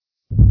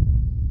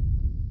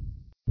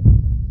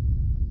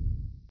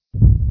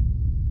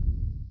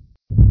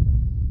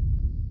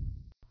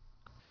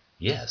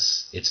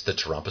Yes, it's the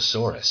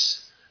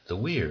Trumposaurus, the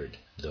weird,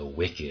 the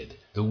wicked,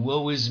 the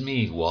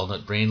woe-is-me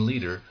walnut-brain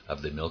leader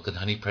of the milk and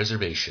honey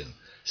preservation.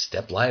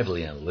 Step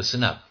lively and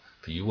listen up,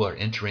 for you are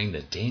entering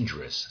the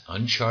dangerous,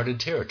 uncharted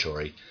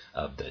territory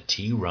of the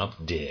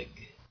T-Rump Dig.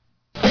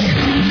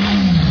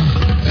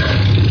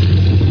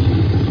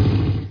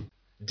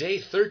 Day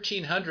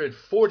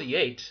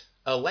 1348,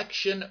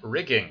 Election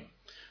Rigging.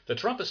 The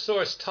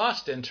Trumposaurus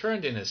tossed and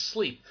turned in his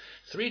sleep.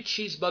 3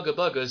 cheese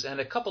bugga-buggas and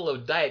a couple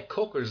of Diet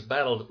Cokers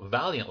battled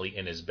valiantly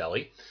in his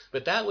belly,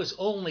 but that was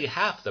only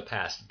half the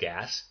past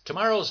gas.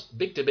 Tomorrow's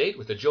big debate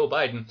with Joe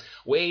Biden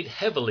weighed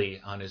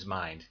heavily on his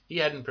mind. He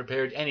hadn't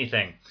prepared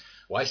anything.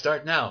 Why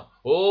start now?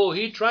 Oh,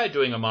 he tried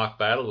doing a mock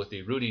battle with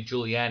the Rudy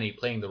Giuliani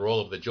playing the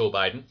role of the Joe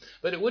Biden,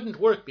 but it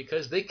wouldn't work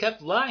because they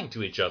kept lying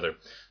to each other.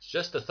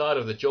 Just the thought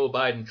of the Joe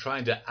Biden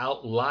trying to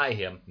outlie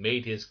him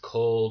made his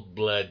cold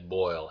blood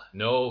boil.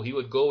 No, he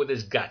would go with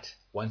his gut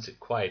once it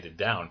quieted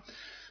down.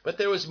 But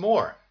there was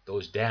more.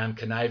 Those damn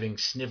conniving,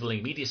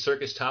 sniveling, meaty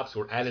circus tops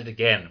were at it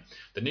again.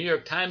 The New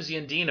York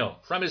Timesian Dino,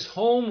 from his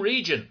home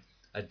region.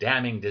 A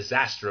damning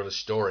disaster of a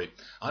story.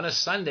 On a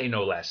Sunday,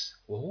 no less.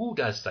 Well, who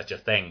does such a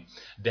thing?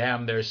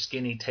 Damn their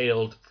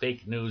skinny-tailed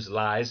fake news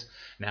lies.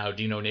 Now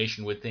Dino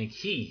Nation would think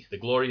he, the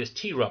glorious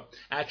T-Rump,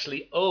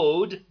 actually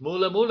owed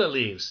Mula Mula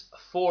leaves.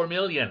 $4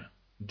 million,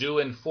 due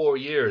in 4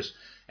 years.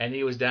 And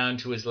he was down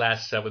to his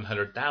last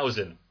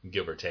 700,000,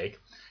 give or take.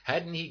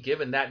 Hadn't he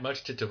given that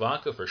much to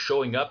Tavanka for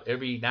showing up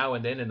every now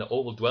and then in the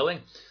oval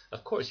dwelling?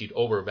 Of course he'd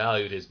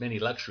overvalued his many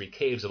luxury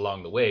caves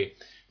along the way.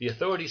 The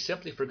authorities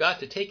simply forgot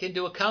to take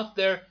into account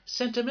their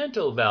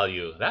sentimental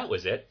value. That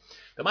was it.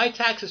 The My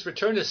Taxes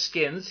return to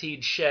skins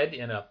he'd shed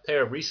in a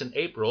pair of recent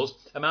Aprils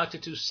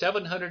amounted to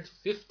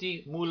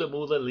 750 Mula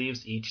Mula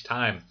leaves each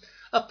time.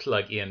 A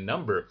plug-in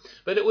number,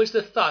 but it was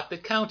the thought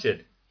that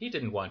counted. He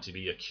didn't want to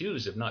be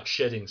accused of not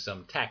shedding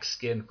some tax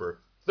skin for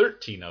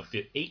 13 of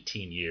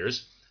 18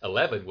 years.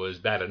 11 was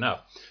bad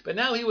enough. But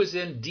now he was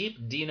in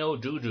deep Dino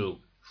doo-doo.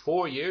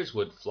 4 years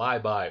would fly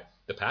by.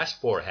 The past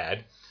 4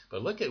 had.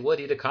 But look at what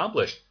he'd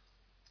accomplished.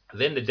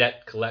 Then the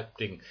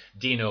debt-collecting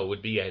Dino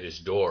would be at his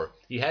door.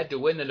 He had to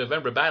win the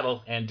November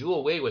battle and do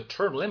away with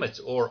term limits,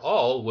 or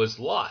all was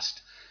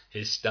lost.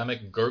 His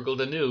stomach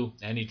gurgled anew,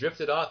 and he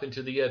drifted off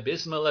into the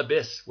abysmal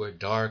abyss where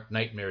dark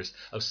nightmares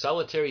of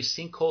solitary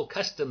sinkhole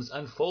customs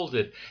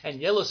unfolded, and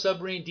yellow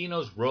submarine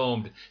dinos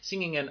roamed,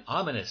 singing an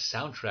ominous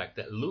soundtrack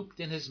that looped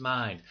in his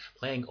mind,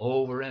 playing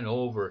over and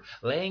over,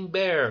 laying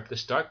bare the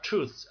stark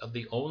truths of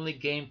the only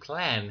game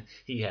plan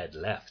he had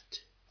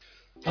left.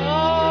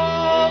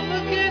 Oh,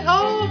 look at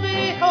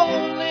holy,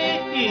 holy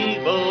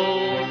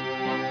evil.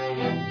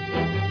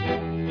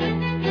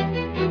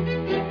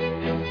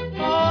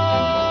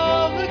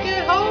 Oh, look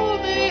at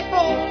holy,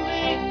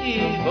 holy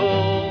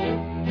evil.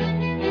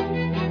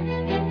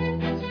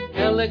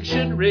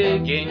 Election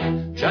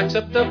rigging jacks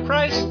up the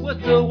price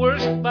with the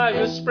worst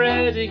virus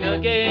spreading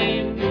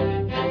again.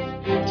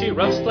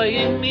 T-Rump's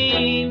playing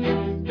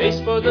mean, face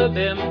for the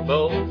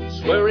bimbo,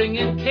 swearing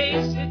in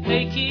case it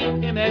may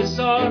keep him as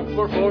armed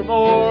for 4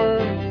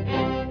 more.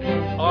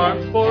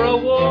 Armed for a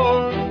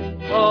war,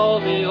 all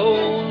the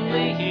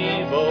only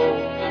evil,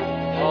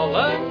 all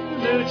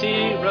under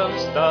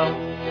T-Rump's thumb.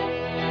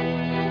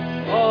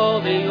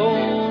 All the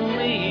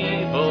only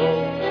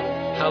evil,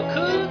 how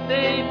could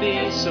they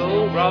be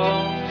so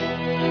wrong?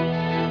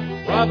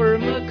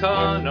 Robert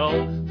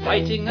McConnell,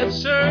 fighting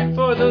absurd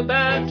for the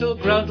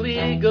battleground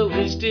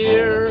legally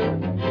steer.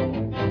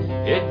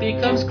 It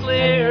becomes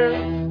clear,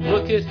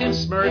 look at him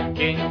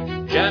smirking,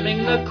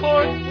 jamming the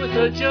court with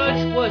a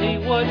judge what he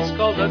once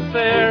called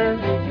unfair.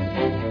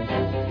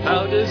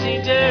 How does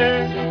he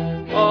dare?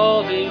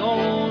 All the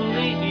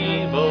only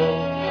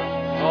evil,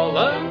 all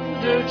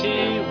under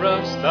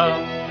T-Rump's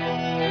thumb.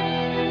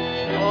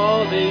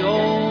 All the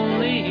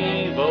only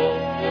evil,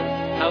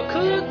 how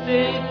could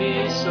they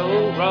be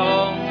so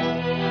wrong?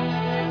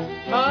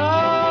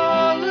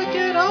 Ah, look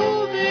at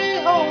all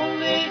the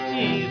only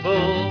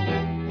evil.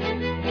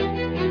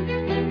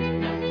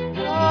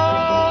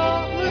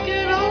 Ah, look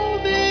at all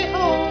the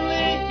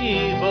only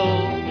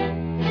evil.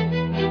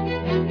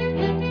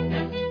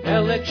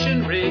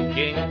 Election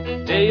rigging,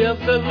 day of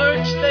the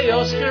lurch, they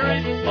all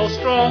scurried, all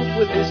strong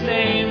with his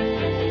name.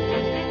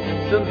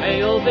 The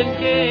mail then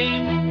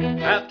came.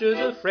 After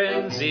the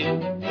frenzy,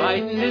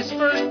 Biden is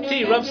first,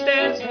 T-Rump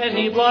stands, and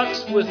he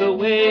blocks with a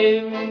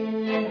wave.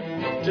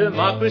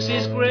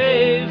 Democracy's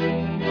grave,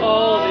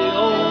 all the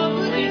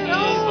only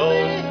evil,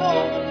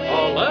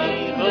 all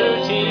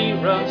under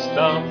T-Rump's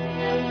thumb.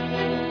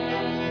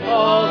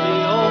 All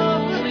the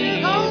only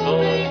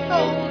evil,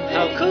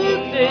 how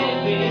could they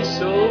be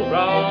so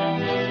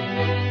wrong?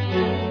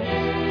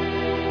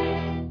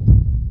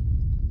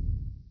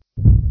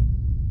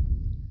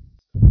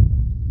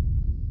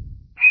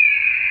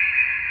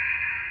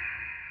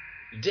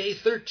 Day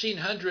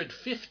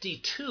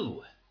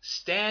 1352,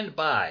 Stand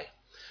By.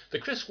 The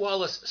Chris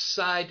Wallace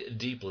sighed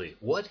deeply.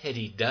 What had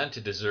he done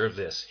to deserve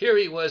this? Here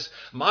he was,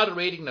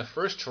 moderating the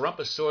first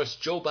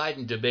Trumposaurus-Joe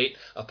Biden debate,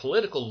 a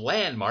political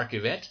landmark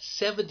event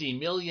 70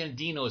 million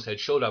dinos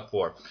had showed up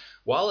for.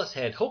 Wallace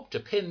had hoped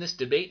to pin this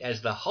debate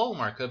as the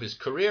hallmark of his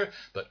career,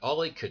 but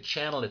all he could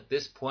channel at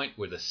this point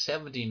were the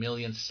 70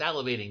 million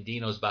salivating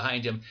dinos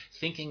behind him,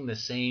 thinking the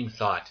same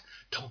thought.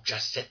 Don't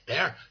just sit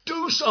there,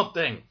 do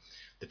something!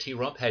 The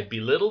T-Rump had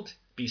belittled,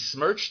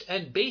 besmirched,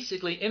 and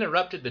basically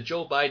interrupted the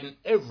Joe Biden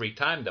every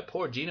time the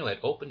poor Dino had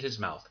opened his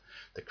mouth.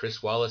 The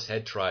Chris Wallace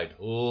had tried.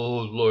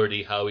 Oh,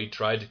 lordy, how he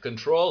tried to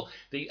control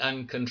the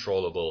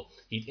uncontrollable.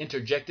 He'd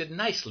interjected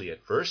nicely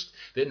at first,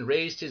 then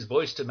raised his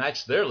voice to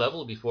match their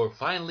level before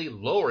finally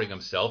lowering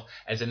himself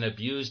as an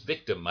abused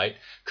victim might,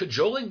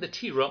 cajoling the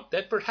T-Rump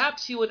that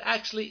perhaps he would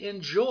actually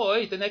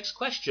enjoy the next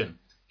question,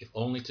 if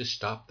only to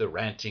stop the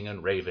ranting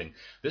and raving.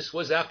 This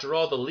was, after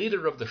all, the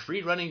leader of the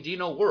free-running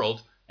Dino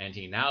world, and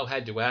he now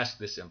had to ask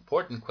this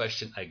important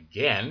question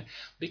again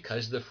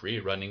because the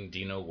free-running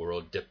Dino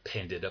world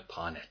depended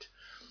upon it.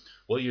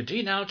 Will you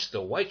denounce the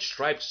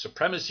white-striped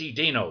supremacy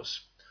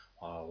dinos?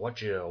 What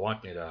do you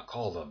want me to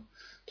call them?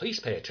 Please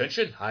pay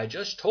attention. I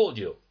just told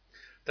you.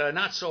 The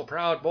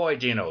not-so-proud boy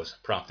dinos,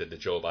 prompted the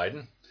Joe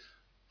Biden.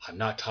 I'm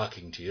not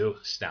talking to you,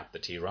 snapped the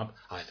T-Rump.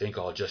 I think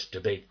I'll just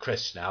debate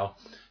Chris now.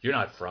 You're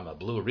not from a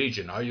blue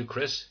region, are you,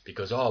 Chris?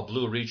 Because all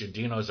blue region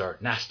dinos are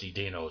nasty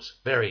dinos.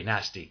 Very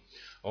nasty.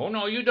 Oh,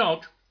 no, you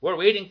don't. We're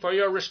waiting for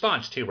your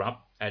response, T-Rump.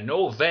 And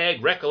no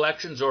vague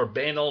recollections or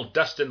banal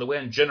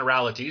dust-in-the-wind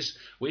generalities.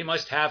 We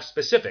must have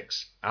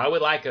specifics. I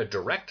would like a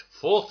direct,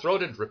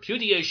 full-throated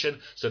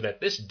repudiation so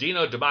that this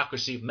dino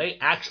democracy may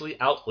actually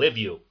outlive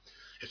you.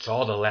 It's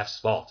all the left's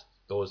fault.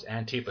 Those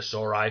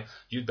Antiposauri,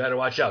 you'd better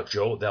watch out,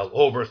 Joe. They'll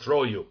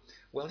overthrow you.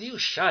 Well, you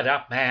shut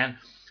up, man.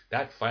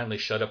 That finally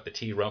shut up the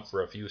T-Rump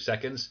for a few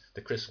seconds.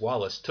 The Chris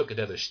Wallace took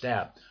another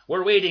stab.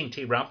 We're waiting,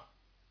 T-Rump.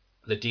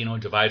 The Dino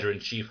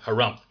Divider-in-Chief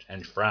harumphed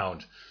and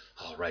frowned.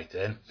 All right,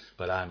 then,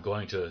 but I'm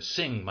going to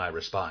sing my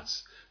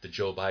response. The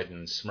Joe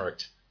Biden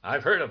smirked.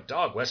 I've heard of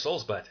dog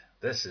whistles, but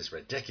this is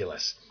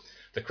ridiculous.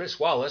 The Chris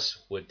Wallace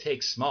would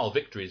take small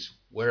victories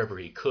wherever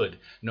he could,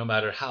 no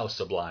matter how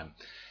sublime.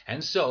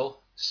 And so,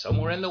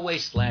 somewhere in the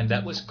wasteland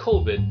that was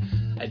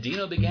COVID, a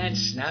Dino began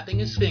snapping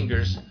his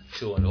fingers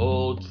to an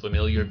old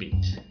familiar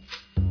beat.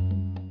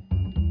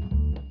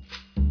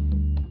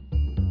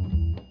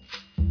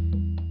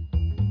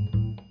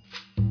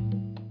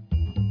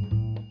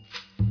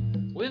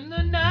 When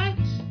the night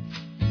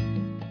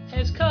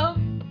has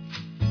come,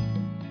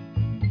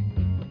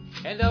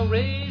 and I'll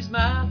raise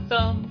my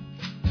thumb,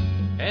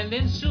 and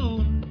then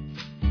soon,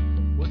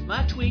 with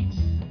my tweet,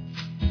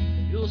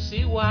 you'll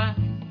see why.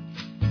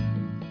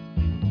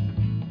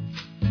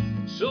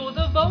 So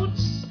the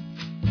votes,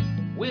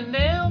 when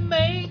they're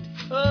made,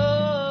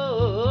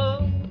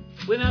 oh,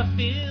 when I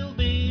feel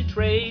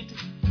betrayed,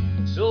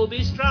 so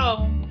be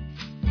strong,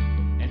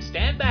 and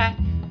stand back,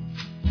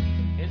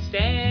 and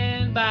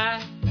stand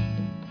by.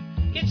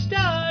 Get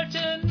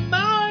started,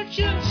 march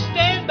and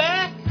stand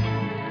back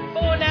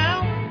for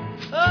now.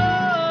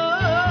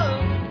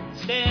 Oh,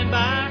 stand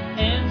by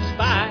and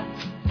spy.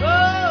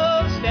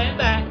 Oh, stand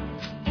back,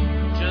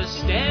 just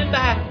stand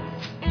back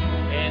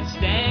and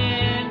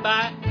stand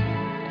by.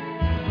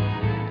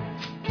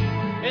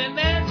 And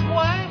that's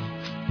why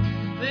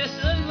this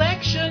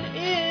election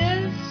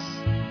is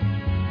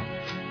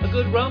a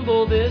good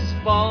rumble this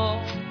fall.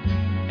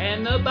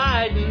 And the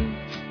Biden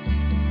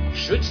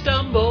should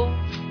stumble.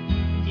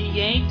 He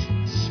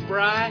ain't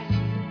spry.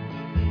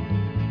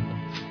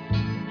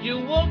 You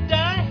won't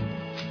die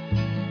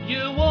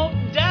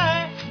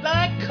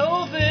like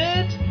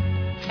COVID.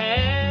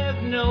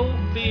 Have no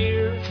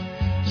fear,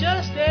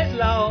 just as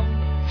long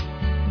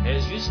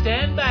as you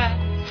stand back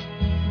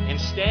and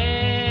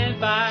stand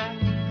by.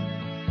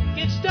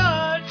 Get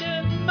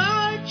started,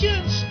 march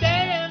and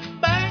stand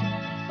back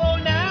for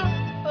now.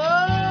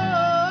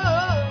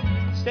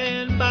 Oh,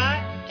 stand by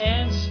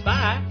and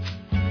spy.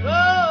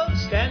 Oh,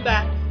 stand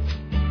back.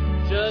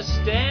 Just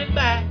stand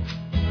back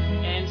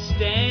and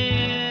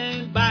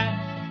stand by.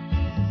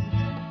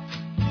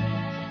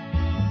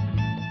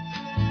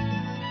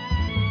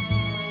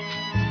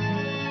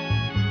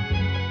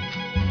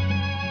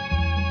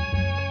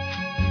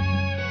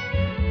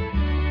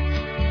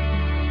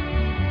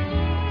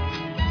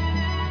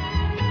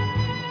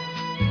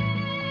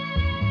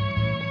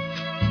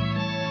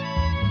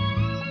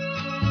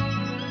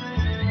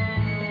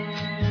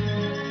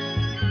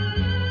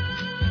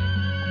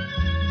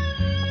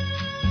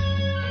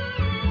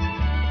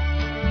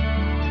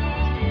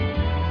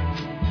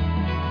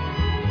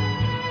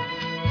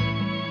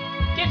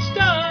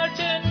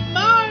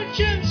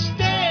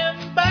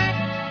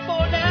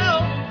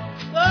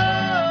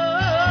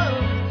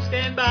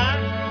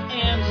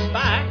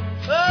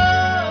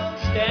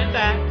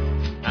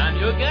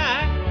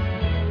 Guy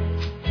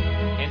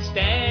and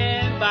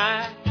stand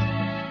by.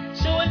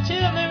 So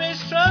until there is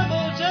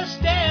trouble, just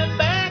stand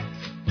back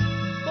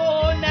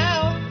for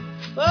now.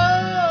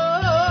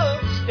 Oh,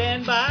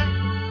 stand by.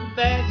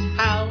 That's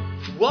how.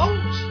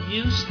 Won't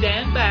you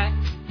stand back?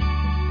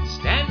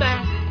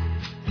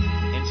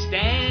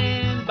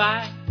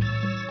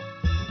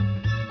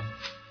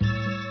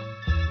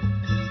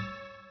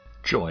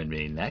 Join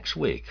me next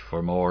week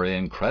for more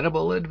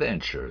incredible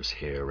adventures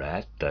here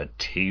at the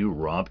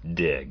T-Rump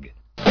Dig.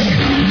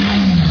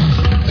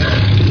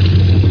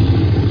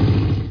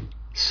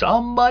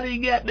 Somebody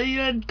get me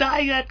a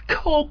Diet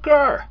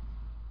Coker!